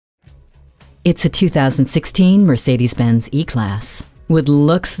It's a 2016 Mercedes-Benz E-Class. With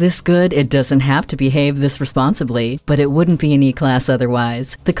looks this good, it doesn't have to behave this responsibly, but it wouldn't be an E-Class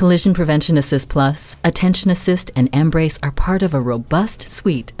otherwise. The Collision Prevention Assist Plus, Attention Assist, and mBrace are part of a robust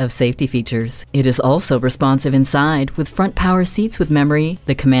suite of safety features. It is also responsive inside, with front power seats with memory,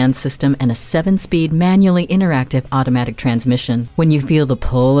 the command system, and a 7-speed manually interactive automatic transmission. When you feel the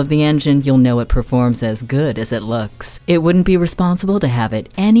pull of the engine, you'll know it performs as good as it looks. It wouldn't be responsible to have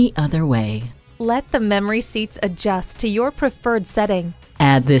it any other way. Let the memory seats adjust to your preferred setting.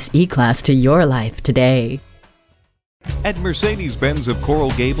 Add this E-Class to your life today. At Mercedes-Benz of Coral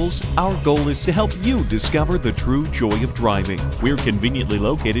Gables, our goal is to help you discover the true joy of driving. We're conveniently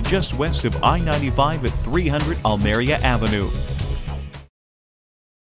located just west of I-95 at 300 Almeria Avenue.